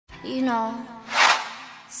you know.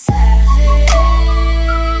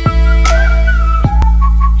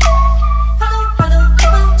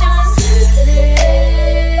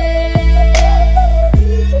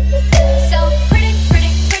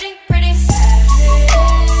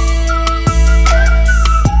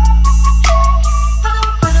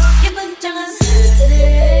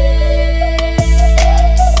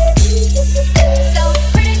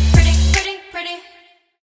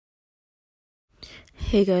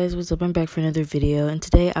 Hey guys, what's up? I'm back for another video, and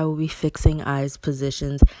today I will be fixing eyes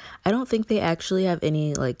positions. I don't think they actually have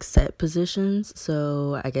any like set positions,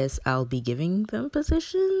 so I guess I'll be giving them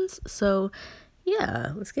positions. So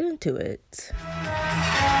yeah, let's get into it.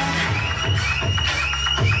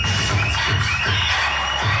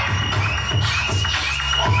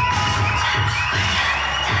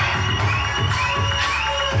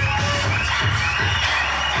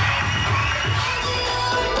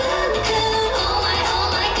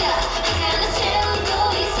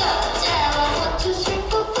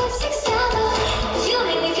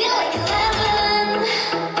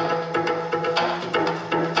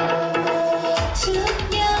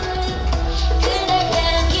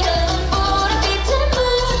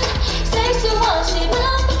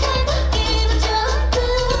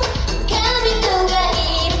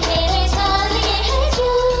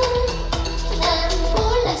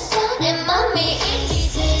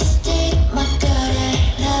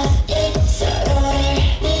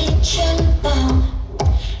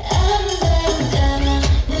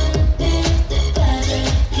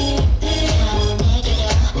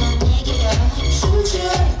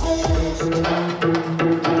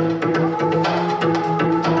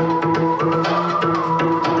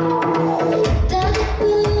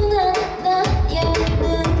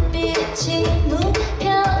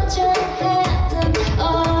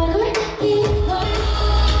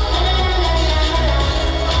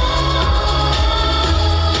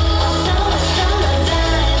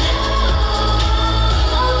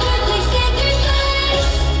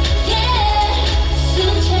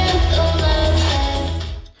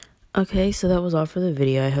 Okay, so that was all for the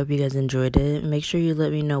video. I hope you guys enjoyed it. Make sure you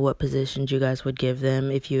let me know what positions you guys would give them,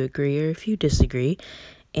 if you agree or if you disagree.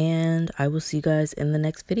 And I will see you guys in the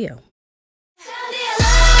next video.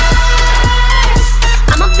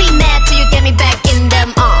 I'ma be mad till you get me back in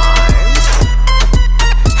them arms.